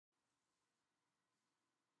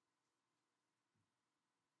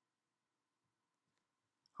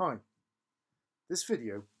Hi, this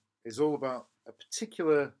video is all about a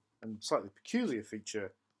particular and slightly peculiar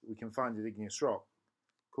feature that we can find in igneous rock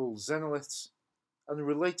called xenoliths and the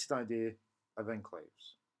related idea of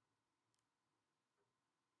enclaves.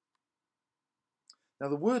 Now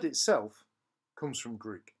the word itself comes from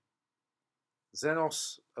Greek,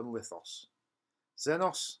 xenos and lithos.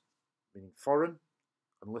 Xenos meaning foreign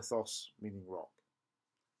and lithos meaning rock.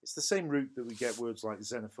 It's the same root that we get words like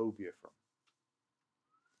xenophobia from.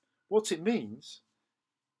 What it means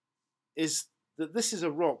is that this is a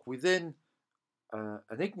rock within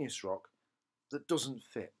an igneous rock that doesn't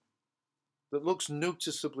fit, that looks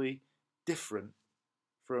noticeably different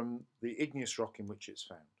from the igneous rock in which it's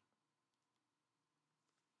found.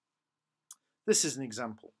 This is an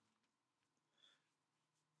example.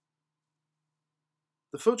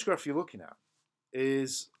 The photograph you're looking at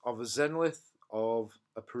is of a xenolith of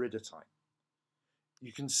a peridotite.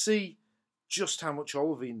 You can see just how much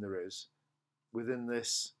olivine there is within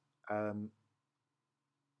this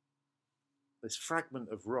this fragment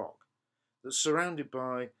of rock that's surrounded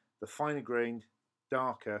by the finer grained,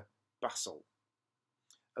 darker basalt.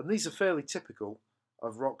 And these are fairly typical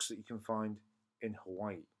of rocks that you can find in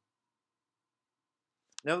Hawaii.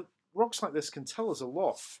 Now, rocks like this can tell us a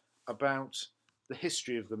lot about the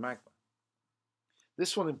history of the magma.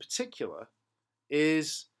 This one in particular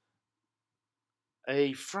is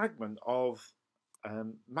a fragment of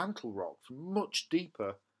mantle rock from much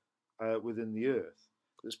deeper within the earth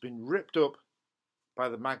that's been ripped up by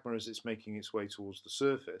the magma as it's making its way towards the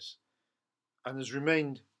surface and has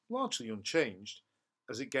remained largely unchanged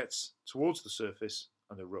as it gets towards the surface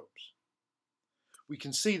and erupts. We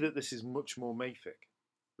can see that this is much more mafic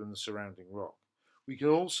than the surrounding rock. We can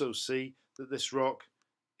also see that this rock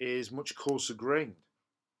is much coarser grained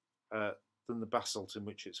than the basalt in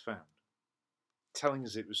which it's found, telling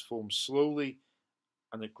us it was formed slowly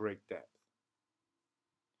and at great depth.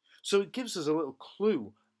 So it gives us a little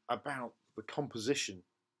clue about the composition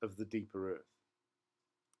of the deeper earth.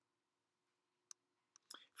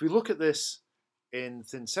 If we look at this in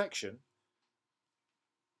thin section,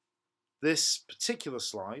 this particular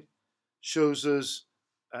slide shows us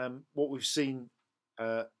what we've seen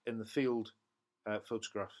in the field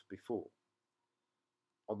photograph before.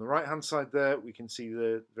 On the right hand side there we can see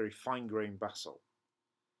the very fine grained basalt.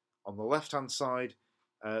 On the left hand side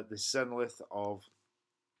this xenolith of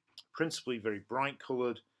principally very bright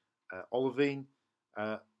coloured olivine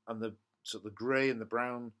and the sort of the grey and the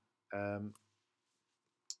brown the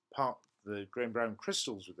grey and brown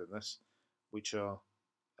crystals within this, which are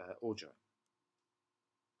orgite.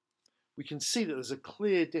 We can see that there's a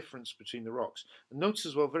clear difference between the rocks. And notice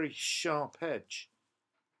as well a very sharp edge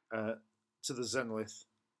to the xenolith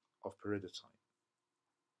of peridotite.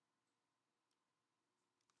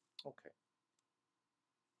 Okay.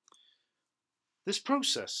 This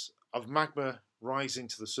process of magma rising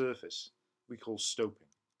to the surface we call stoping.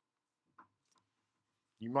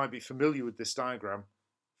 You might be familiar with this diagram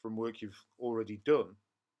from work you've already done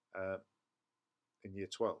in year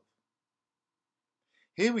 12.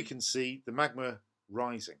 Here we can see the magma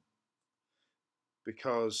rising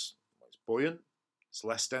because it's buoyant, it's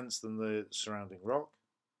less dense than the surrounding rock,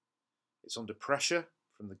 it's under pressure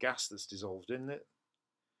from the gas that's dissolved in it,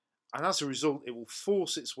 and as a result it will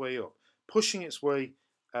force its way up, pushing its way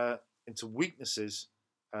into weaknesses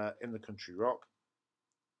in the country rock,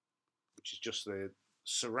 which is just the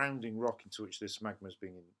surrounding rock into which this magma is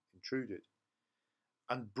being intruded,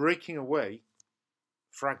 and breaking away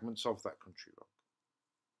fragments of that country rock.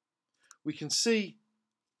 We can see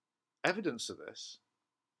evidence of this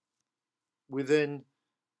within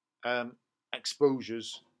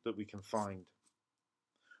exposures that we can find.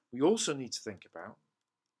 We also need to think about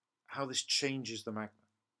how this changes the magma,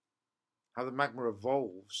 how the magma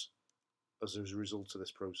evolves as a result of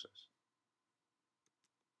this process.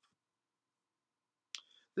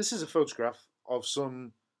 This is a photograph of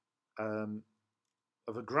some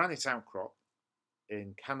of a granite outcrop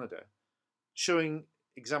in Canada, showing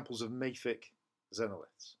examples of mafic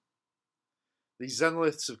xenoliths. These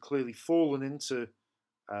xenoliths have clearly fallen into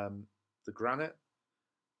the granite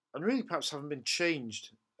and really perhaps haven't been changed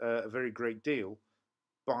a very great deal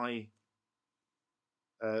by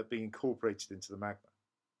being incorporated into the magma.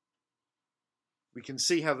 We can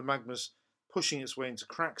see how the magma's pushing its way into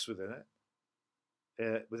cracks within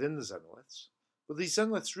it, within the xenoliths, but these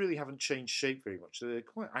xenoliths really haven't changed shape very much. They're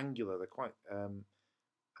quite angular, they're quite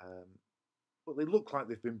but they look like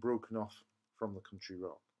they've been broken off from the country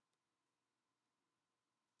rock.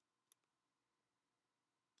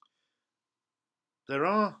 There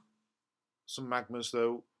are some magmas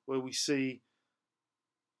though where we see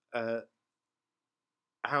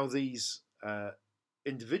how these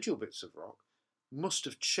individual bits of rock must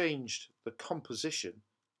have changed the composition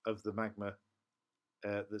of the magma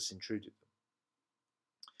that's intruded them.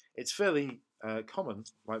 It's fairly common,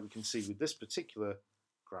 like we can see with this particular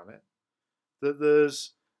granite, that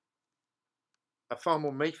there's a far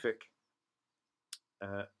more mafic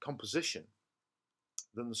composition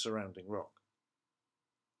than the surrounding rock.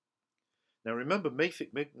 Now remember, mafic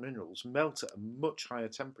minerals melt at a much higher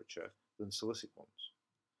temperature than silicic ones.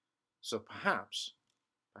 So perhaps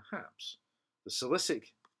the silicic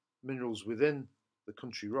minerals within the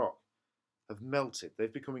country rock have melted.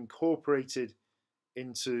 They've become incorporated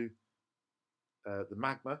into the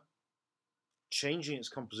magma, changing its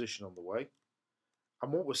composition on the way.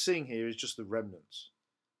 And what we're seeing here is just the remnants,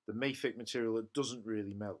 the mafic material that doesn't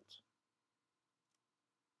really melt.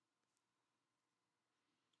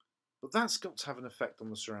 But that's got to have an effect on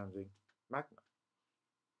the surrounding magma.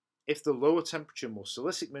 If the lower temperature, more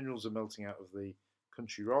silicic minerals are melting out of the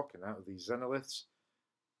country rock and out of these xenoliths,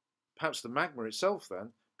 perhaps the magma itself then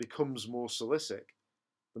becomes more silicic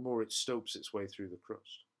the more it stopes its way through the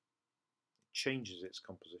crust. It changes its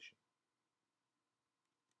composition.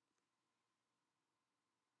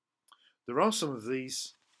 There are some of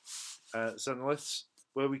these xenoliths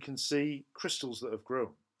where we can see crystals that have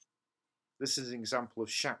grown. This is an example of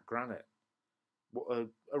shack granite,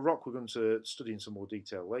 a rock we're going to study in some more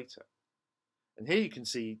detail later. And here you can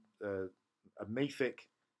see a mafic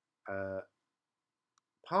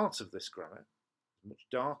part of this granite, a much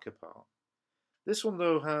darker part. This one,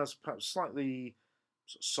 though, has perhaps slightly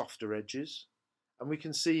softer edges, and we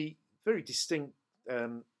can see very distinct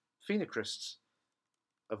phenocrysts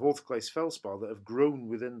of orthoclase feldspar that have grown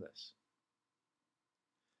within this.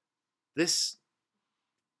 This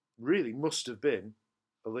really must have been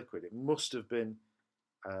a liquid. It must have been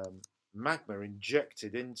magma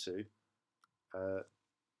injected into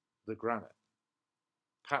the granite.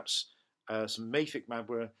 Perhaps some mafic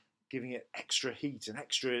magma giving it extra heat and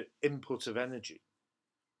extra input of energy.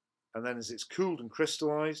 And then as it's cooled and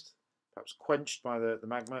crystallized, perhaps quenched by the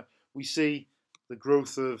magma, we see the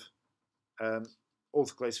growth of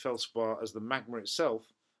orthoclase feldspar as the magma itself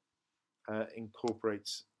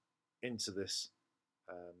incorporates into this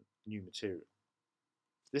new material.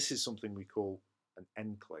 This is something we call an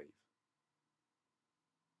enclave.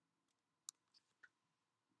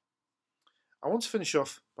 I want to finish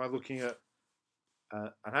off by looking at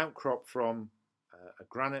an outcrop from a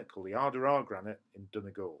granite called the Ardara granite in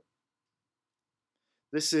Donegal.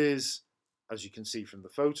 This is, as you can see from the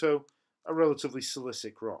photo, a relatively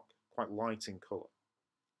silicic rock, quite light in colour.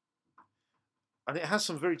 And it has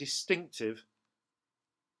some very distinctive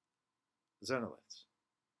xenoliths.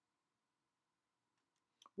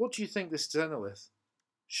 What do you think this xenolith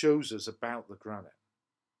shows us about the granite?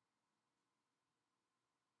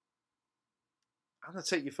 I'm going to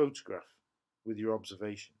take your photograph with your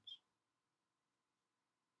observations.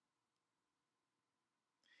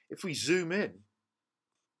 If we zoom in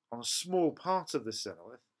on a small part of this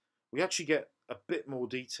xenolith, we actually get a bit more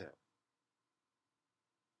detail.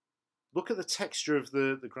 Look at the texture of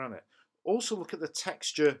the granite. Also look at the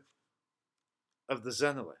texture of the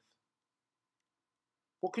xenolith.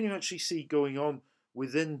 What can you actually see going on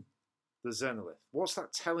within the xenolith? What's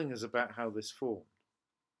that telling us about how this formed?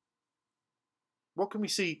 What can we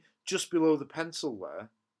see just below the pencil there,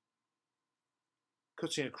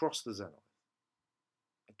 cutting across the xenolith?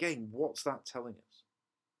 Again, what's that telling us?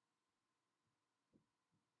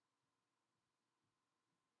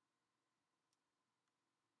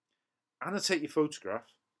 Annotate your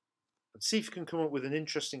photograph and see if you can come up with an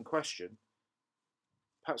interesting question,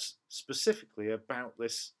 perhaps specifically about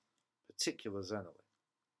this particular xenolith.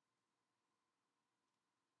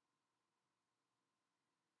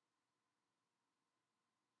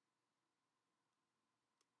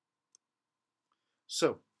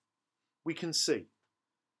 So, we can see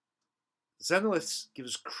xenoliths give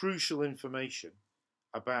us crucial information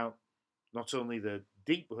about not only the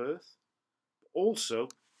deep earth, but also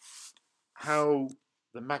how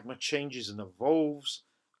the magma changes and evolves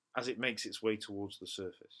as it makes its way towards the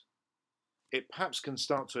surface. It perhaps can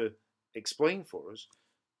start to explain for us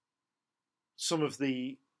some of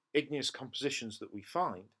the igneous compositions that we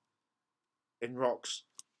find in rocks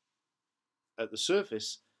at the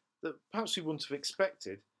surface that perhaps we wouldn't have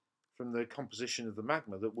expected from the composition of the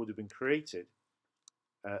magma that would have been created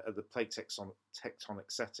at the plate tectonic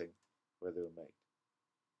setting where they were made.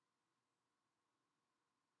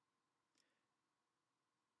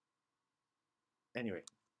 Anyway,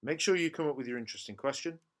 make sure you come up with your interesting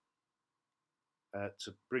question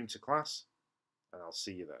to bring to class, and I'll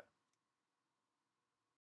see you there.